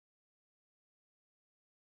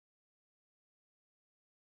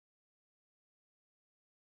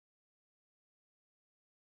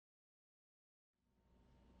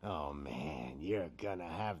Oh man, you're gonna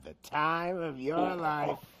have the time of your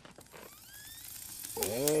life.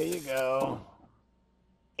 There you go.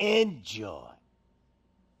 Enjoy.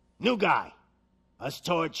 New guy. Us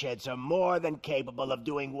torch heads are more than capable of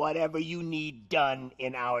doing whatever you need done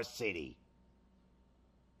in our city.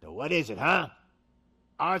 So what is it, huh?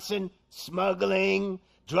 Arson, smuggling,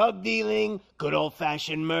 drug dealing, good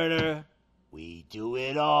old-fashioned murder. We do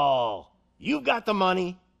it all. You've got the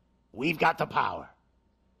money, we've got the power.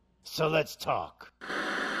 So let's talk.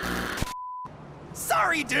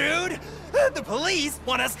 Sorry, dude! The police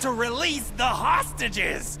want us to release the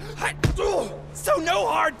hostages! So no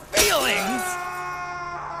hard feelings!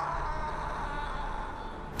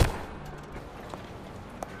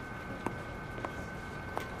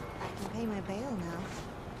 I can pay my bail now.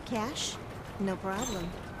 Cash? No problem.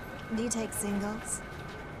 Do you take singles?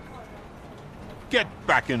 Get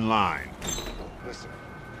back in line. Listen,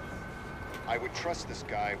 I would trust this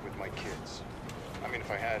guy with my kids. I mean,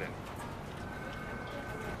 if I had any.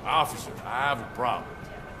 Officer, I have a problem.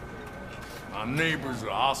 My neighbors are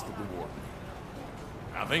hostile toward me.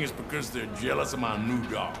 I think it's because they're jealous of my new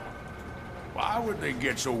dog. Why would they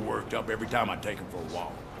get so worked up every time I take him for a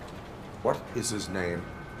walk? What is his name?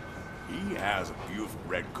 He has a beautiful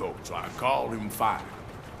red coat, so I call him Fire.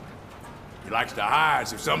 He likes to hide,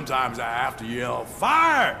 so sometimes I have to yell,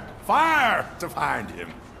 "Fire! Fire!" to find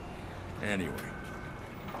him. Anyway,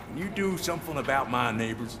 can you do something about my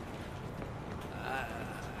neighbors?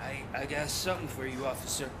 I got something for you,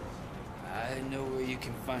 officer. I know where you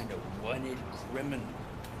can find a wanted criminal.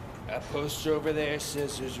 That poster over there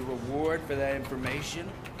says there's a reward for that information.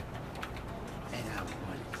 And I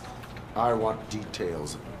want it. I want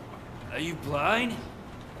details. Are you blind?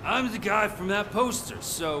 I'm the guy from that poster,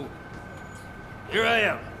 so... Here I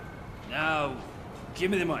am. Now,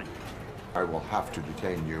 give me the money. I will have to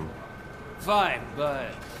detain you. Fine,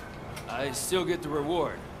 but I still get the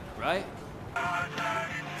reward, right?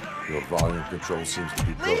 Your volume control seems to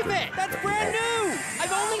be broken. Leave it! That's brand new!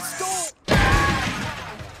 I've only stole...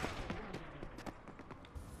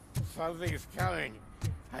 Something's coming.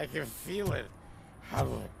 I can feel it.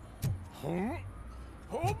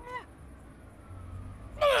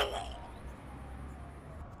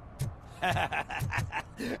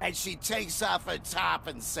 And she takes off her top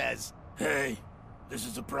and says, "Hey, this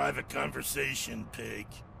is a private conversation, pig.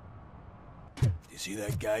 You see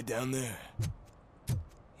that guy down there?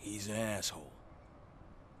 He's an asshole."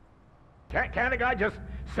 Can't a guy just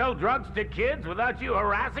sell drugs to kids without you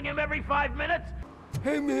harassing him every 5 minutes?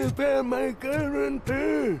 Hey man, pal, my current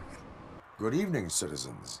pig. Good evening,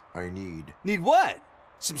 citizens. I need... Need what?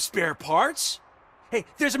 Some spare parts? Hey,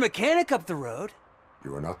 there's a mechanic up the road.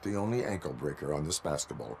 You are not the only ankle breaker on this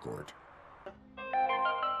basketball court.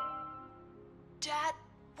 Dad,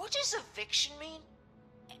 what does eviction mean?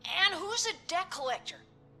 And who's a debt collector?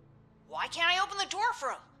 Why can't I open the door for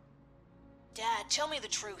him? Dad, tell me the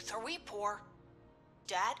truth. Are we poor?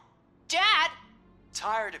 Dad? Dad!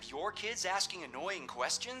 Tired of your kids asking annoying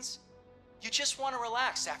questions? You just want to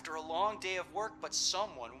relax after a long day of work, but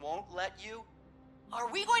someone won't let you? Are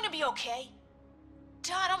we going to be okay?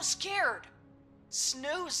 Dad, I'm scared.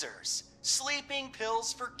 Snoozers. Sleeping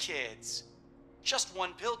pills for kids. Just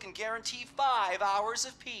one pill can guarantee 5 hours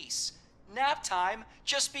of peace. Nap time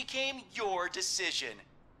just became your decision.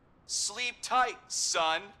 Sleep tight,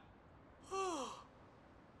 son.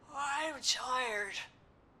 I'm tired.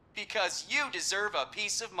 Because you deserve a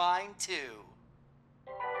peace of mind, too.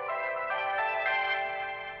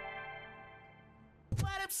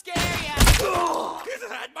 Let him scare ya! Is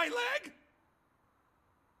that my leg?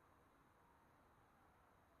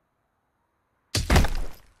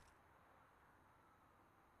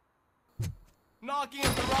 Knocking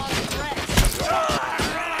in the wrong direction.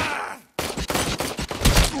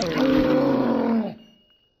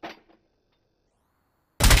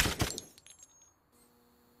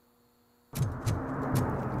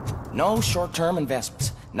 No short-term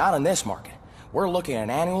investments, not in this market. We're looking at an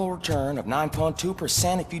annual return of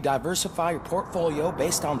 9.2% if you diversify your portfolio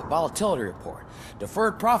based on the volatility report.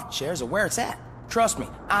 Deferred profit shares are where it's at. Trust me,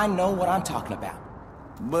 I know what I'm talking about.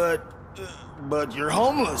 But you're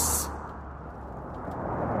homeless.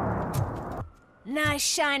 Nice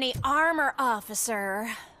shiny armor, officer.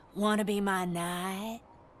 Wanna be my knight?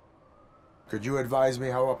 Could you advise me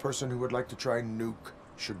how a person who would like to try nuke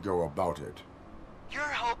should go about it? You're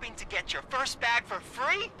hoping to get your first bag for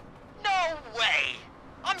free? No way!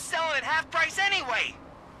 I'm selling at half price anyway!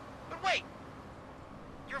 But wait,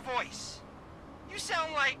 your voice. You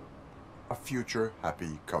sound like... A future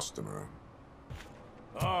happy customer.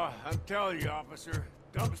 Oh, I'm telling you, officer,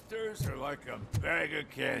 dumpsters are like a bag of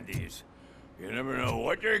candies. You never know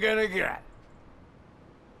what you're gonna get.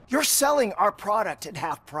 You're selling our product at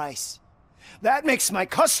half price. That makes my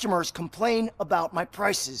customers complain about my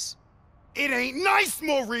prices. It ain't nice,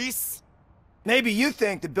 Maurice! Maybe you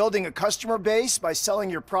think that building a customer base by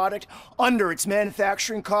selling your product under its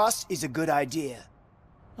manufacturing cost is a good idea.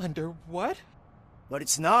 Under what? But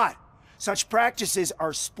it's not. Such practices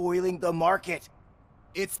are spoiling the market.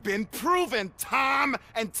 It's been proven time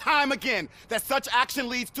and time again that such action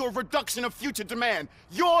leads to a reduction of future demand,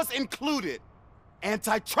 yours included.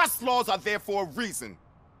 Antitrust laws are there for a reason.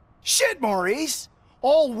 Shit, Maurice!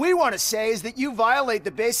 All we want to say is that you violate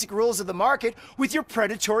the basic rules of the market with your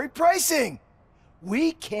predatory pricing.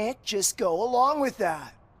 We can't just go along with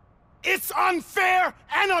that. It's unfair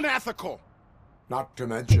and unethical! Not to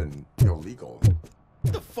mention illegal.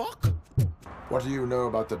 The fuck? What do you know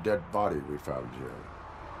about the dead body we found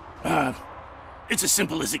here? It's as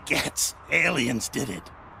simple as it gets. Aliens did it.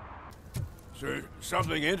 Is there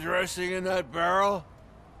something interesting in that barrel?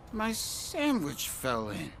 My sandwich fell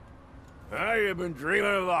in. You've been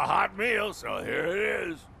dreaming of a hot meal, so here it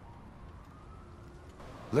is.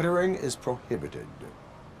 Littering is prohibited.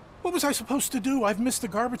 What was I supposed to do? I've missed the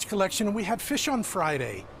garbage collection and we had fish on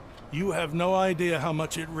Friday. You have no idea how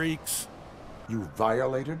much it reeks. You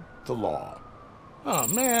violated the law. Oh,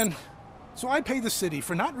 man. So I pay the city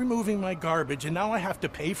for not removing my garbage, and now I have to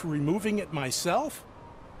pay for removing it myself?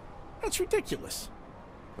 That's ridiculous.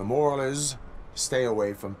 The moral is, stay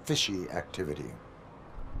away from fishy activity.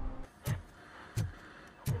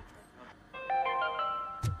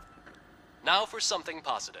 Now for something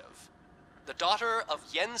positive. The daughter of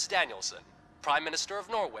Jens Danielson, Prime Minister of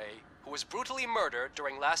Norway, who was brutally murdered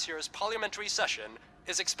during last year's parliamentary session,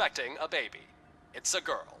 is expecting a baby. It's a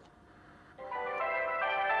girl.